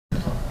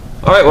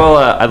All right, well,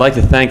 I'd like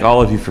to thank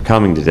all of you for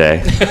coming today.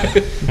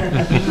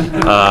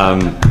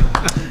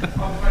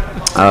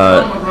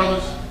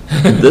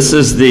 This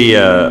is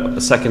the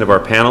second of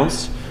our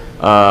panels.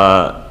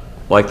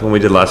 Like the one we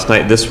did last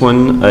night, this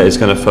one is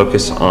going to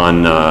focus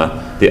on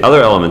the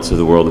other elements of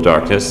the World of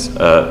Darkness,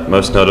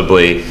 most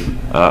notably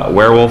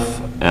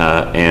Werewolf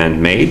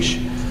and Mage.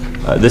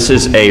 This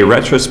is a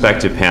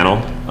retrospective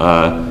panel,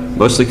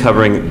 mostly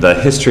covering the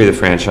history of the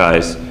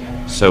franchise.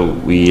 So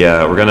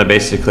we're going to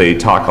basically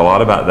talk a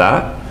lot about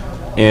that,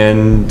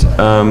 and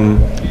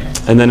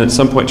then at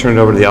some point turn it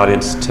over to the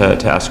audience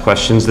to ask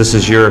questions. This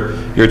is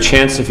your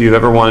chance if you've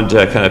ever wanted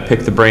to kind of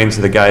pick the brains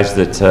of the guys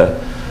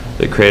that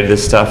created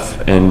this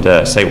stuff and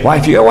say,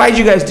 why'd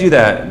you guys do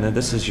that? And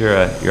this is your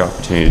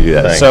opportunity to do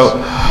that. Thanks.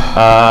 So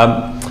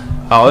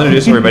I'll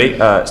introduce everybody.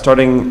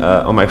 Starting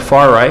on my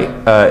far right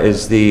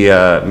is the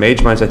Mage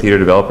Mindset Theater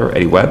developer,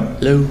 Eddy Webb.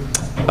 Hello.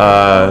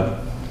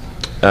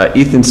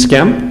 Ethan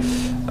Skemp,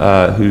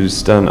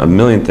 who's done a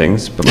million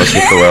things, but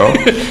mostly for Werewolf.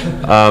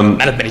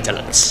 Man of many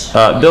talents.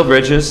 Bill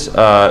Bridges,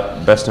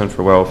 best known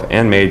for Werewolf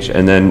and Mage,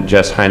 and then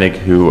Jess Heinig,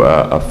 who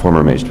a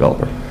former Mage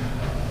developer.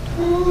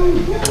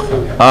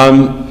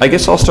 I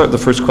guess I'll start the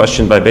first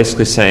question by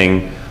basically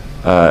saying,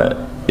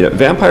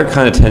 Vampire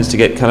kind of tends to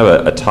get kind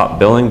of a top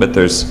billing, but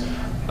there's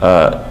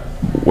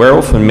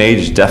Werewolf and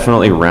Mage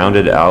definitely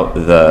rounded out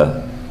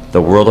the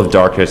World of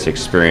Darkness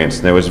experience,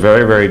 and there was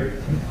very, very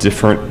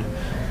different.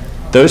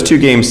 Those two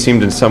games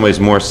seemed in some ways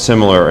more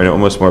similar and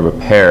almost more of a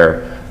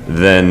pair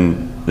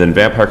than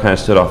Vampire kind of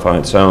stood off on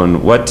its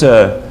own. What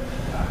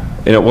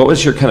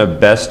was your kind of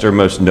best or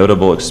most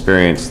notable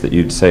experience that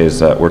you'd say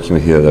is working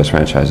with either of those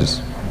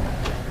franchises?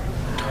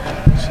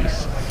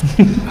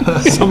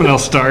 Someone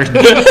else start.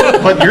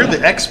 But you're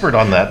the expert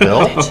on that,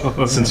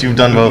 Bill, since you've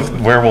done both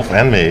Werewolf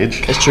and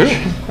Mage. That's true.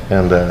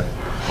 And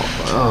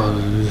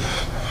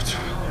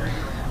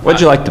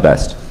what'd you like the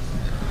best?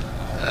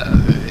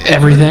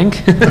 Everything.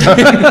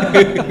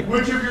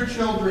 Which of your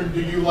children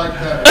do you like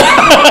better?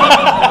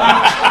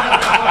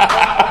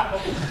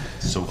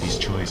 Sophie's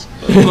choice.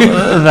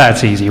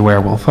 That's easy,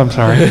 Werewolf. I'm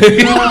sorry.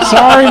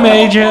 Sorry,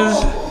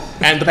 Mages.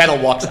 And the panel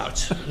walks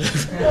out.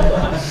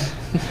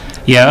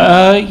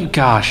 Yeah,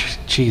 gosh,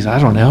 geez, I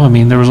don't know. I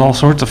mean, there was all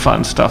sorts of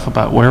fun stuff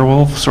about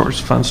Werewolf,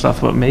 sorts of fun stuff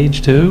about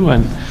Mage, too,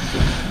 and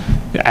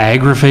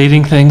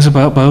aggravating things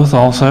about both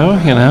also,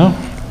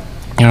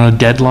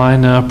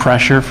 deadline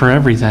pressure for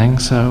everything.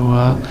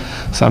 So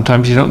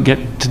sometimes you don't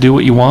get to do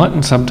what you want,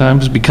 and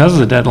sometimes because of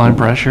the deadline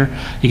pressure,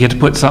 you get to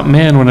put something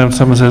in when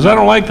someone says, I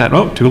don't like that.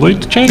 Oh, too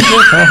late to change it.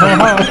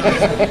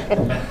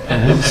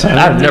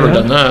 I've never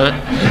done that.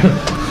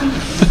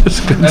 It's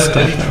good stuff.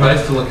 Eddy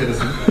tries to look at us.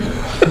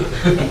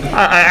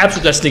 I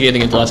absolutely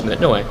investigating at the last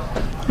minute. No way.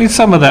 I mean,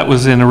 some of that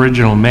was in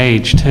original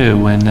Mage, too,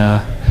 when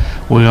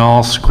we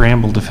all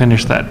scrambled to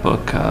finish that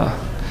book,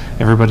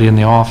 everybody in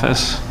the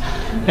office.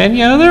 And,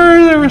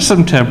 there were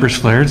some tempers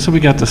flared, so we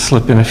got to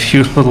slip in a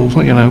few little,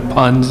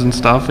 puns and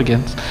stuff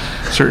against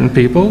certain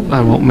people.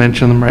 I won't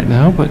mention them right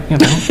now, but,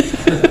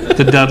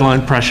 the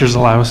deadline pressures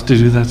allow us to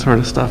do that sort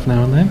of stuff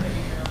now and then.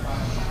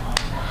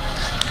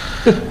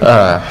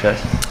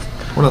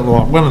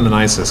 One of the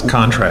nicest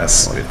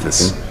contrasts with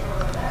this.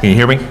 Can you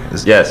hear me?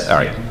 Yes. All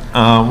right.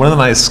 One of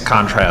the nice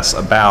contrasts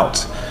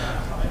about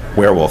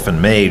Werewolf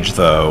and Mage,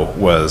 though,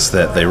 was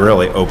that they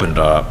really opened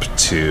up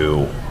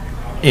to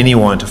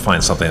anyone to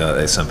find something that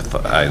they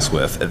sympathize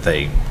with, that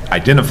they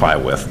identify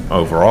with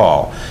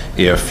overall.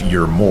 If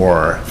you're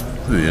more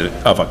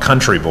of a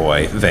country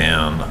boy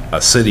than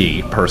a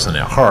city person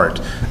at heart,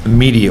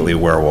 immediately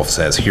Werewolf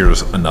says,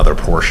 here's another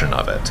portion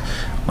of it.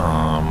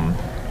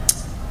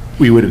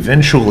 We would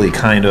eventually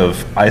kind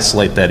of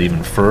isolate that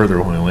even further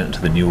when we went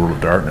into the New World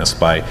of Darkness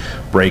by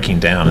breaking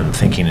down and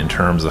thinking in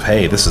terms of,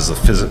 hey, this is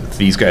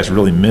these guys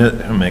really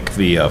mimic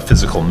the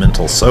physical,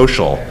 mental,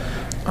 social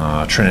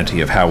trinity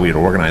of how we had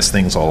organized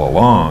things all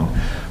along.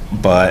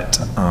 But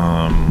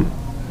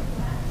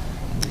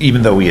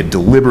even though we had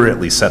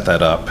deliberately set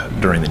that up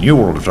during the New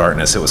World of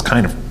Darkness, it was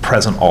kind of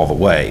present all the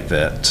way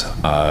that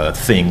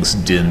things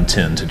didn't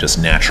tend to just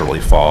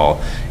naturally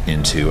fall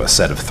into a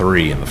set of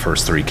three, and the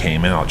first three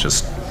came out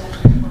just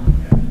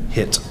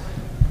hit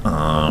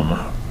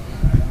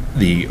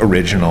the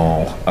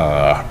original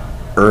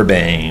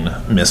urbane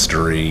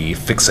mystery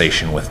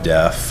fixation with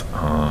death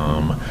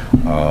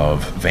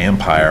of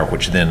Vampire,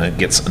 which then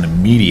gets an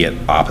immediate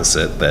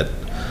opposite that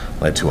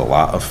led to a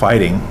lot of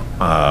fighting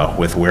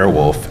with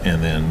Werewolf,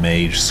 and then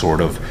Mage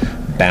sort of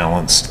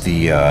balanced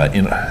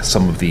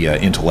some of the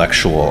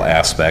intellectual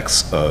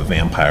aspects of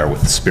Vampire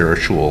with the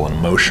spiritual and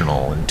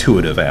emotional,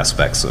 intuitive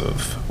aspects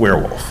of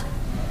Werewolf.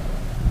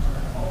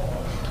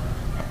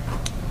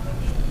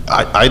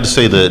 I'd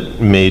say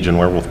that Mage and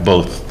Werewolf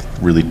both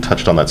really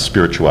touched on that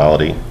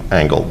spirituality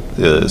angle.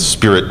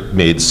 Spirit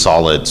made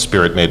solid,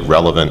 spirit made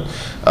relevant,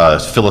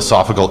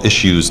 philosophical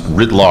issues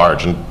writ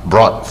large and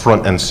brought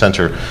front and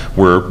center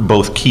were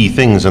both key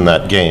things in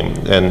that game.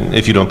 And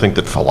if you don't think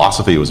that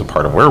philosophy was a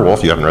part of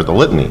Werewolf, you haven't read the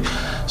litany.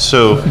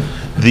 So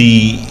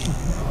the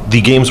The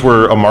games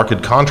were a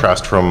marked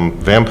contrast from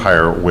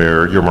Vampire,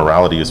 where your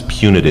morality is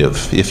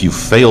punitive. If you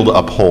fail to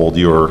uphold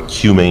your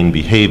humane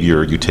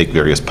behavior, you take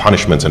various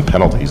punishments and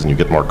penalties, and you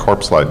get more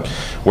corpse-like.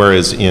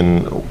 Whereas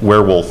in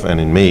Werewolf and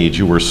in Mage,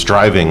 you were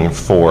striving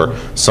for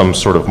some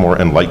sort of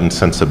more enlightened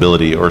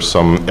sensibility or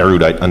some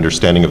erudite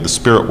understanding of the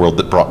spirit world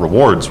that brought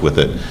rewards with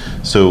it.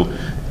 So,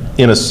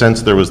 in a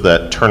sense, there was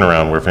that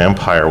turnaround where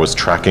Vampire was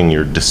tracking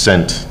your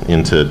descent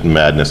into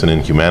madness and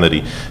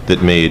inhumanity,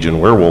 that Mage and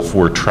Werewolf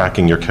were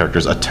tracking your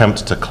character's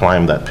attempt to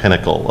climb that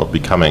pinnacle of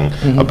becoming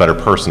a better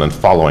person and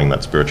following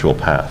that spiritual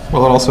path.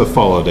 Well, it also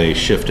followed a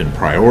shift in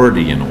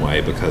priority in a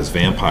way, because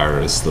Vampire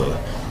is the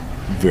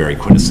very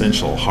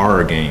quintessential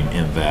horror game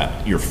in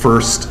that your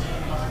first,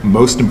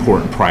 most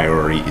important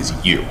priority is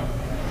you.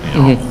 You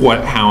know,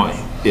 how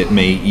it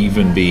may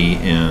even be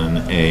in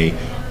a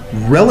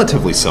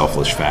relatively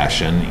selfish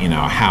fashion, you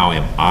know, how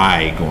am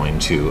I going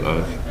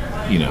to,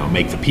 you know,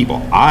 make the people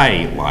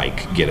I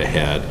like get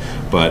ahead?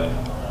 But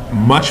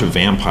much of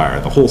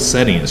Vampire, the whole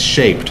setting is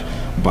shaped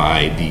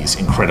by these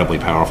incredibly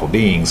powerful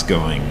beings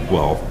going,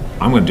 well,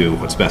 I'm going to do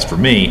what's best for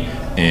me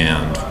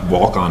and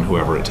walk on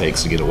whoever it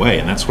takes to get away.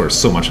 And that's where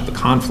so much of the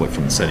conflict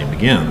from the setting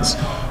begins.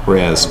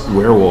 Whereas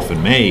Werewolf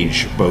and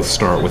Mage both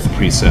start with the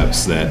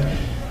precepts that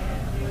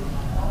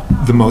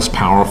the most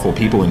powerful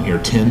people in here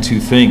tend to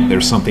think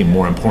there's something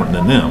more important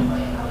than them.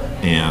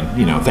 And,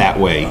 you know, that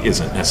way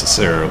isn't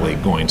necessarily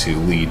going to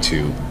lead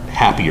to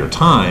happier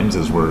times,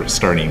 as we're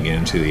starting to get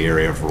into the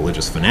area of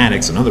religious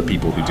fanatics and other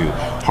people who do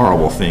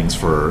horrible things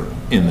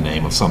in the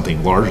name of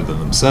something larger than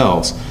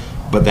themselves.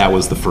 But that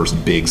was the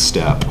first big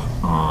step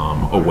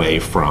away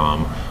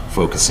from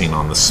focusing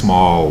on the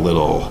small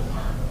little,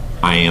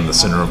 I am the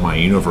center of my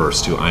universe,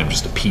 to I'm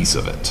just a piece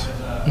of it.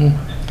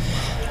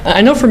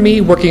 I know for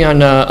me, working on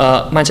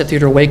Mindset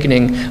Theater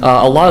Awakening,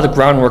 a lot of the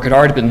groundwork had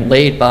already been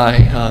laid by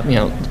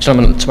the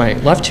gentleman to my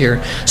left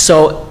here.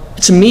 So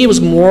to me, it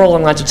was more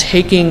along the lines of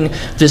taking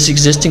this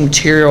existing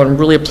material and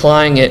really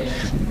applying it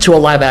to a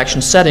live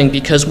action setting,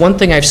 because one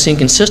thing I've seen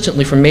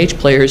consistently from Mage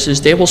players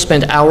is they will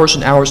spend hours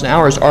and hours and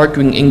hours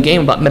arguing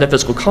in-game about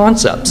metaphysical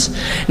concepts.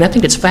 And I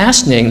think it's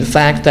fascinating, the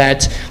fact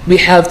that we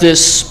have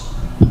this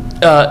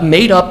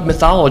made-up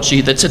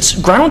mythology that's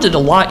grounded a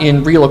lot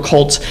in real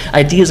occult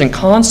ideas and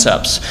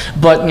concepts,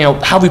 but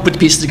how we put the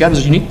pieces together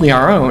is uniquely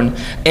our own,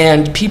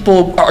 and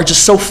people are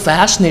just so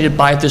fascinated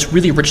by this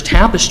really rich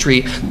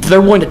tapestry that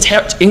they're willing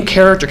to, in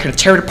character, kind of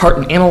tear it apart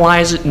and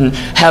analyze it and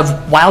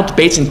have wild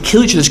debates and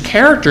kill each other's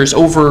characters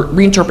over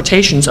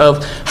reinterpretations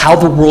of how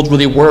the world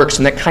really works.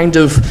 And that kind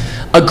of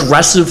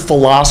aggressive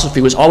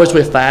philosophy was always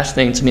really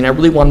fascinating to me, and I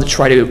really wanted to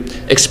try to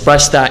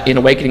express that in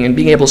Awakening, and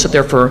being able to sit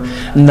there for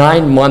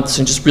 9 months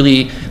and just really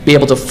be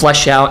able to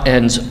flesh out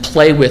and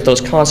play with those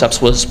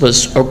concepts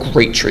was a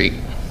great treat.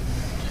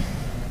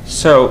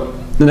 So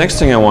the next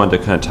thing I wanted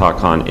to kind of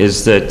talk on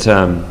is that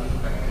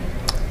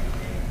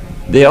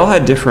they all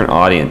had different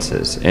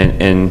audiences,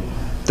 and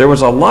there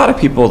was a lot of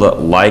people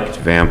that liked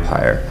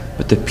Vampire,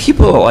 but the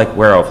people that like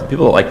Werewolf, the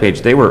people that like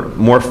Mage, they were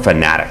more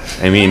fanatic.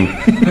 I mean,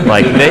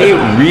 like they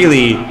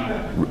really,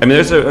 I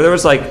mean, there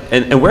was like,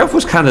 and Werewolf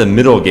was kind of the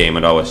middle game.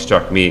 It always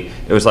struck me.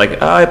 It was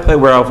like, oh, I play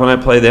Werewolf when I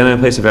play, then I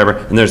play Survivor,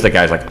 and there's the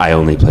guys like, I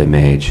only play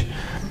Mage,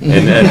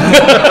 and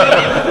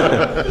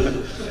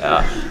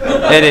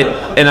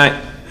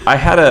I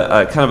had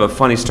a kind of a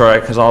funny story,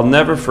 because I'll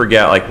never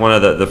forget, like one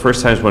of the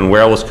first times when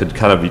werewolves could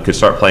you could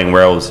start playing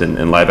werewolves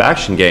in live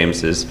action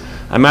games is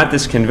I'm at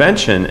this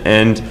convention,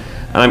 and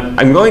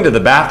I'm going to the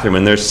bathroom,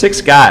 and there's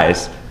 6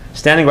 guys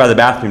standing by the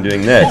bathroom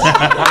doing this.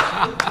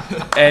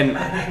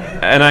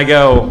 And I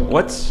go,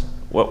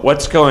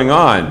 what's going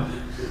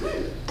on?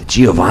 The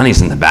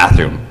Giovanni's in the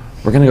bathroom.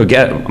 We're gonna go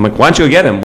get him. I'm like, why don't you go get him?